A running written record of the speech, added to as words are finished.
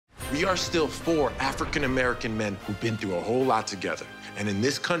We are still 4 African-American men who've been through a whole lot together. And in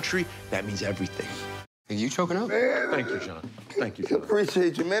this country, that means everything. Are you choking up? Man, Thank you, John. Thank you, John.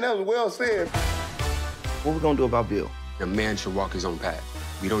 Appreciate you, man. That was well said. What we gonna do about Bill? A man should walk his own path.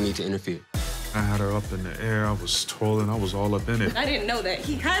 We don't need to interfere. I had her up in the air. I was twirling. I was all up in it. I didn't know that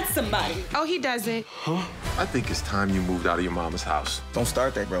he had somebody. Oh, he doesn't. Huh? I think it's time you moved out of your mama's house. Don't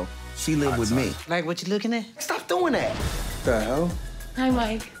start that, bro. She live with me. Like what you looking at? Stop doing that. The hell? Hi,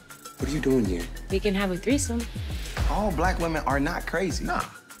 Mike. What are you doing here? We can have a threesome. All black women are not crazy. Nah.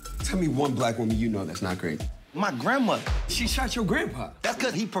 Tell me one black woman you know that's not crazy. My grandmother. She shot your grandpa. That's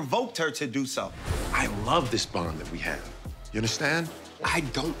because he provoked her to do so. I love this bond that we have. You understand? I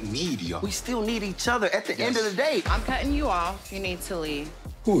don't need y'all. We still need each other at the end of the day. I'm cutting you off. You need to leave.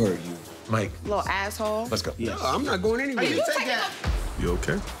 Who hurt you? Mike, Little asshole. let's go. No, I'm not going anywhere. You take that. You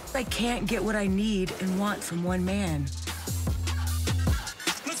okay? I can't get what I need and want from one man.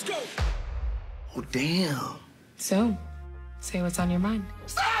 Let's go. Oh, damn. So, say what's on your mind.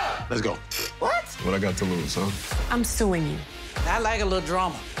 Let's go. What? What I got to lose, huh? I'm suing you. I like a little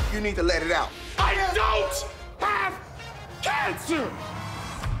drama. You need to let it out. I don't have cancer.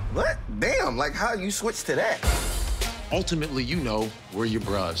 What? Damn, like how you switched to that? Ultimately, you know, we're your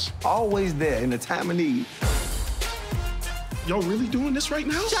bros. Always there in the time of need. Y'all really doing this right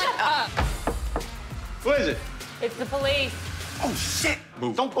now? Shut up. What is it? It's the police. Oh, shit.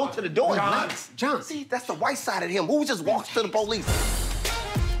 Don't go to the door. John. See, that's the white side of him. Who just walks to the police?